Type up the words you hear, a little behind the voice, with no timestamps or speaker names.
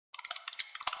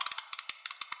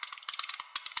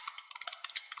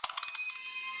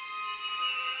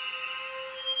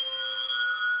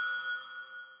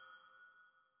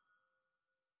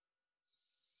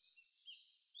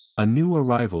A new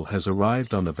arrival has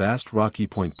arrived on the vast Rocky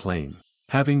Point Plain.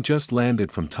 Having just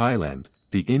landed from Thailand,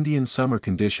 the Indian summer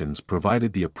conditions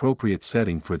provided the appropriate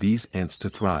setting for these ants to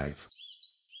thrive.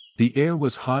 The air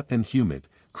was hot and humid,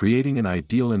 creating an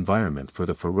ideal environment for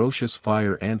the ferocious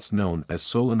fire ants known as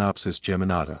Solenopsis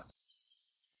geminata.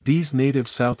 These native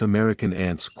South American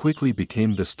ants quickly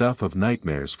became the stuff of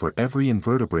nightmares for every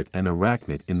invertebrate and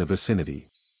arachnid in the vicinity.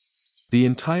 The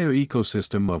entire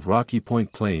ecosystem of Rocky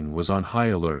Point Plain was on high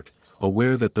alert,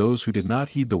 aware that those who did not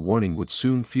heed the warning would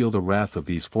soon feel the wrath of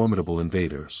these formidable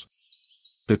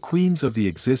invaders. The queens of the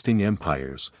existing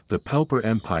empires, the Pelper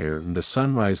Empire and the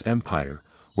Sunrise Empire,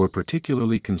 were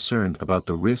particularly concerned about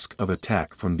the risk of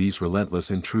attack from these relentless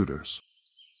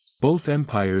intruders. Both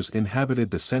empires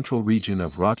inhabited the central region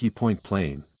of Rocky Point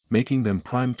Plain, making them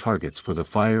prime targets for the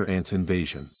fire ants'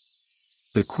 invasion.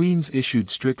 The queens issued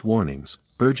strict warnings,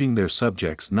 urging their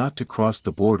subjects not to cross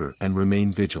the border and remain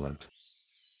vigilant.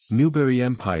 Newberry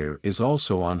Empire is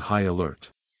also on high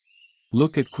alert.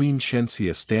 Look at Queen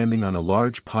Shensia standing on a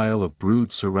large pile of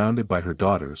brood surrounded by her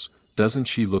daughters. Doesn't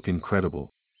she look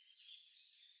incredible?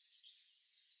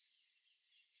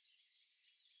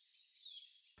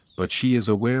 But she is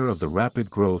aware of the rapid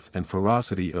growth and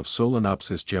ferocity of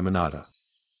Solenopsis geminata.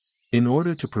 In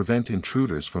order to prevent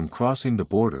intruders from crossing the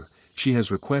border, she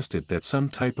has requested that some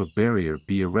type of barrier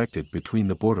be erected between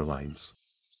the borderlines.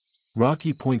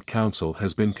 Rocky Point Council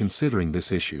has been considering this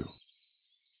issue.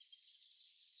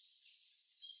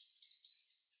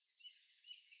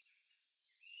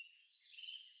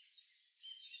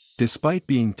 Despite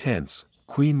being tense,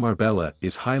 Queen Marbella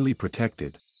is highly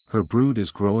protected, her brood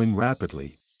is growing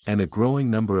rapidly, and a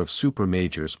growing number of super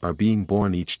majors are being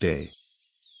born each day.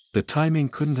 The timing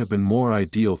couldn't have been more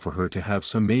ideal for her to have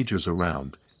some majors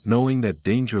around, knowing that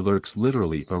danger lurks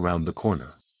literally around the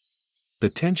corner. The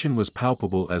tension was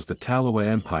palpable as the Tallawah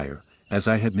Empire, as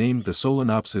I had named the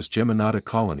Solenopsis geminata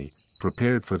colony,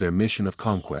 prepared for their mission of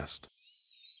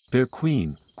conquest. Their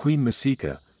queen, Queen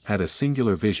Masika, had a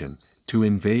singular vision, to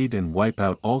invade and wipe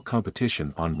out all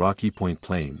competition on Rocky Point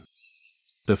Plain.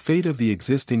 The fate of the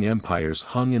existing empires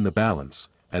hung in the balance,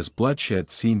 as bloodshed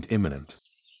seemed imminent.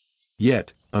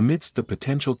 Yet, amidst the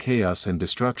potential chaos and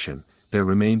destruction, there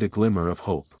remained a glimmer of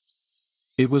hope.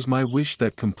 It was my wish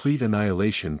that complete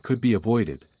annihilation could be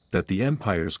avoided, that the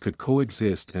empires could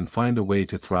coexist and find a way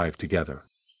to thrive together.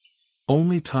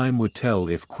 Only time would tell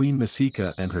if Queen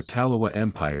Masika and her Tallawah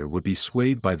Empire would be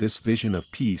swayed by this vision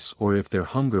of peace or if their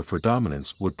hunger for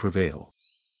dominance would prevail.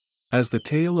 As the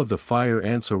tale of the fire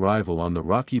ants' arrival on the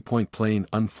Rocky Point Plain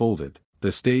unfolded,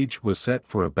 the stage was set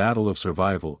for a battle of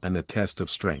survival and a test of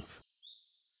strength.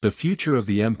 The future of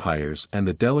the empires and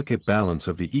the delicate balance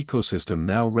of the ecosystem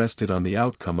now rested on the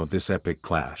outcome of this epic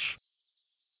clash.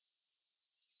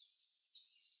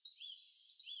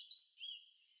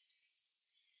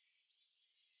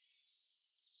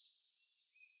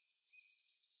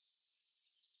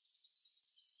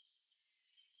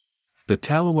 The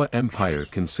Tallawah Empire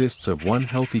consists of one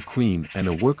healthy queen and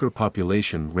a worker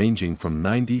population ranging from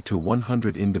 90 to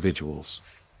 100 individuals.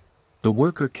 The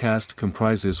worker caste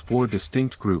comprises 4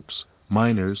 distinct groups: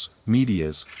 minors,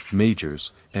 medias,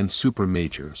 majors, and super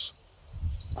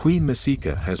majors. Queen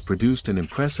Masika has produced an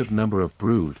impressive number of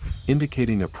brood,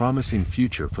 indicating a promising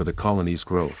future for the colony's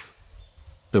growth.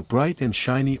 The bright and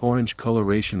shiny orange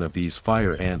coloration of these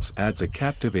fire ants adds a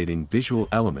captivating visual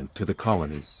element to the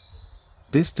colony.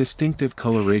 This distinctive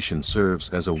coloration serves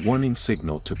as a warning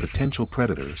signal to potential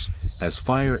predators, as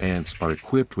fire ants are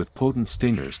equipped with potent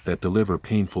stingers that deliver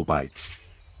painful bites.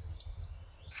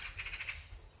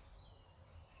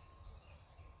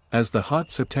 As the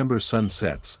hot September sun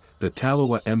sets, the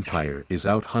Tallawah Empire is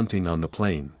out hunting on the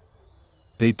plain.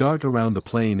 They dart around the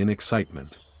plain in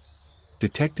excitement.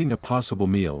 Detecting a possible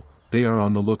meal, they are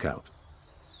on the lookout.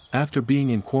 After being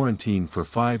in quarantine for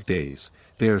 5 days,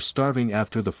 they are starving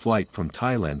after the flight from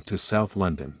Thailand to South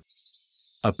London.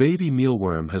 A baby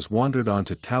mealworm has wandered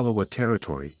onto Tallawah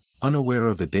territory, unaware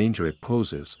of the danger it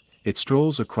poses. It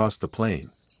strolls across the plain,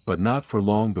 but not for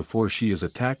long before she is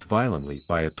attacked violently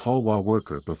by a Tallawah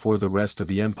worker before the rest of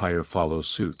the empire follows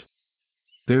suit.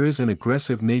 There is an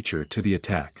aggressive nature to the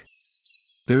attack.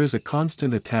 There is a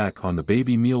constant attack on the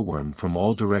baby mealworm from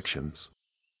all directions.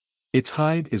 Its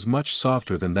hide is much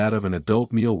softer than that of an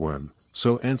adult mealworm,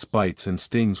 so ants' bites and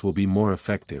stings will be more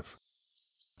effective.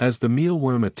 As the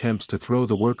mealworm attempts to throw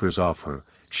the workers off her,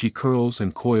 she curls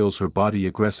and coils her body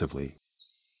aggressively.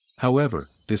 However,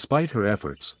 despite her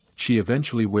efforts, she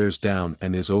eventually wears down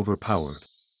and is overpowered.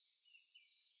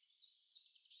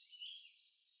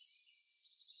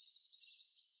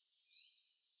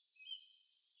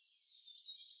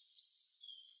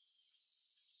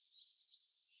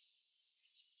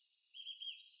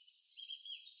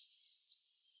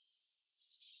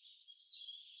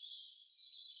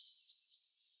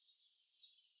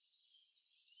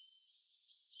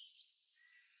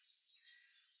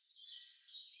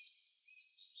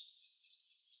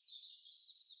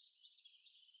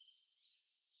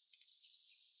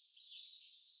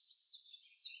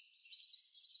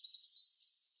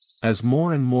 As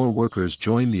more and more workers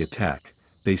join the attack,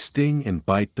 they sting and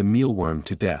bite the mealworm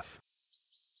to death.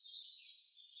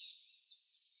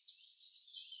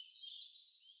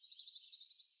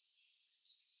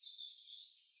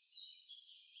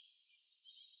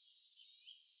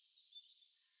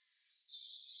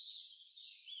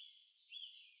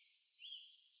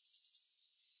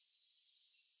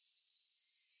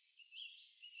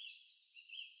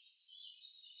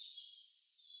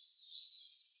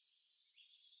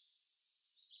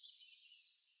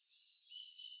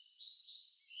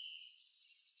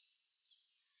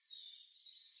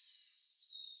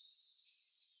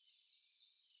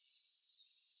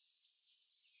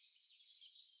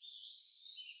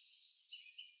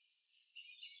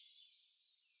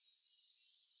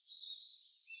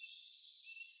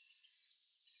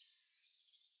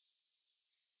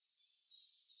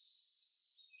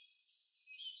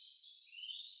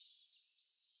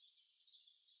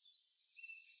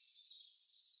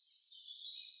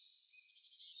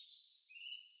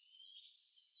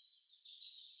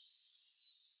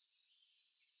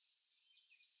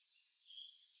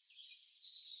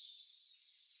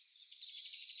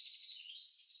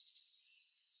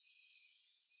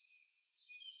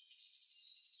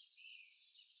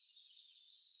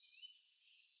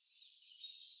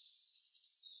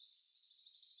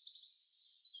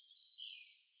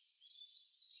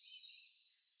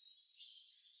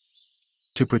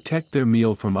 To protect their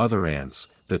meal from other ants,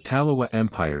 the Tallawah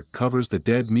Empire covers the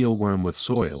dead mealworm with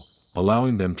soil,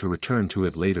 allowing them to return to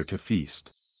it later to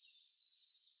feast.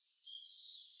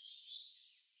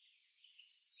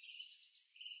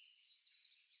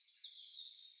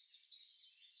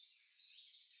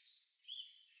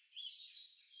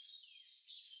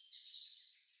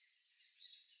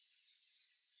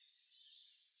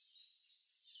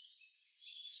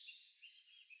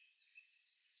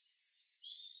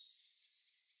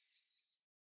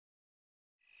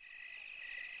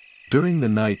 During the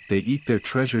night they eat their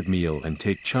treasured meal and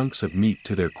take chunks of meat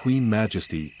to their Queen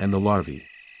Majesty and the larvae.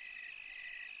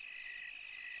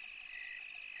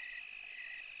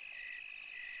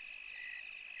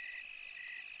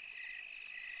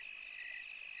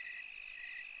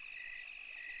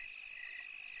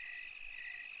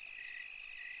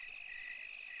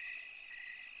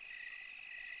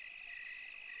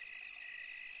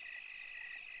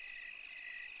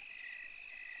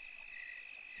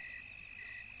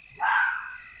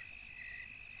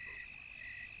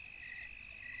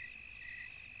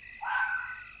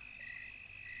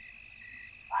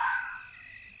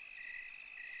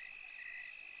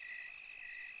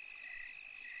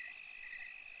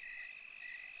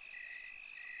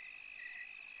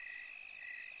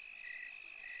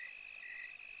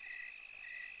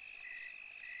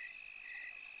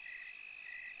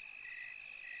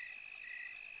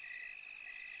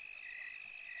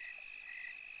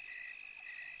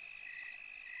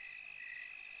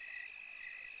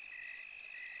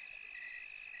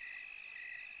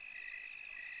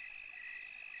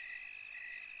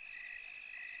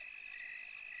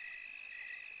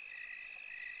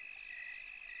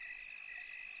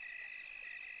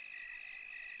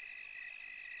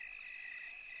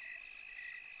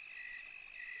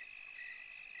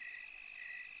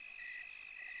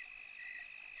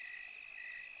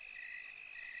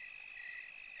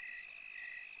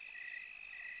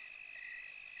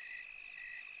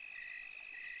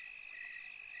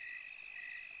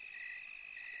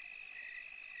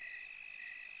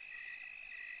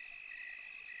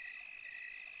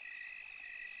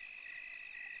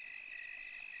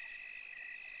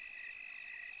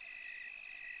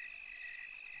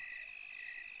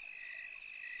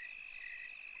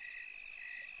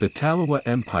 The Tallawah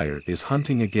Empire is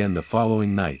hunting again the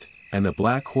following night, and a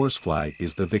black horsefly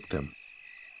is the victim.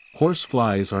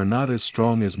 Horseflies are not as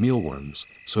strong as mealworms,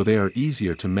 so they are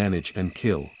easier to manage and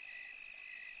kill.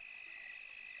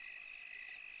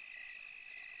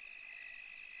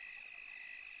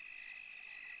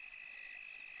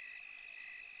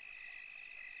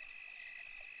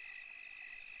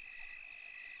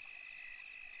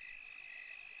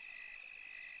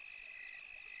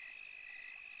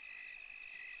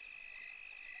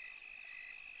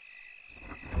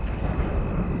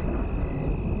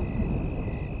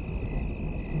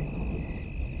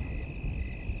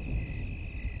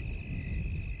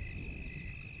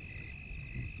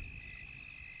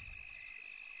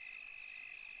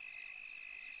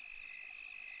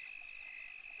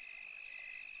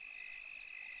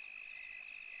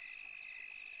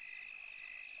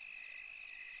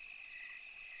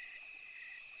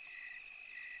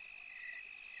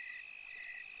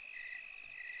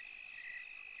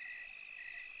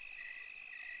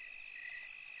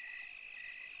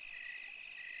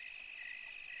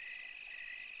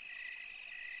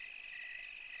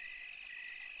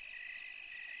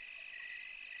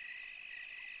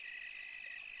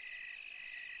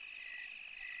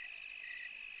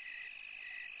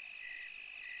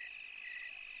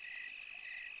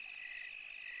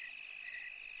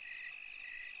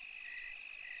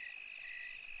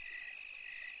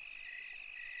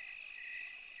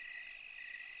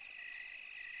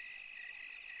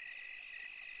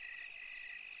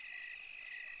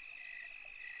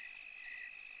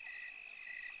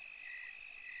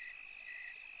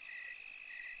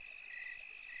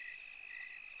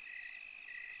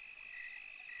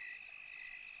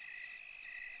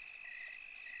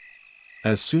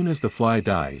 As soon as the fly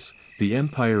dies, the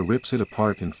empire rips it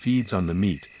apart and feeds on the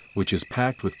meat, which is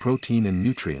packed with protein and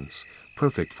nutrients,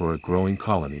 perfect for a growing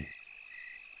colony.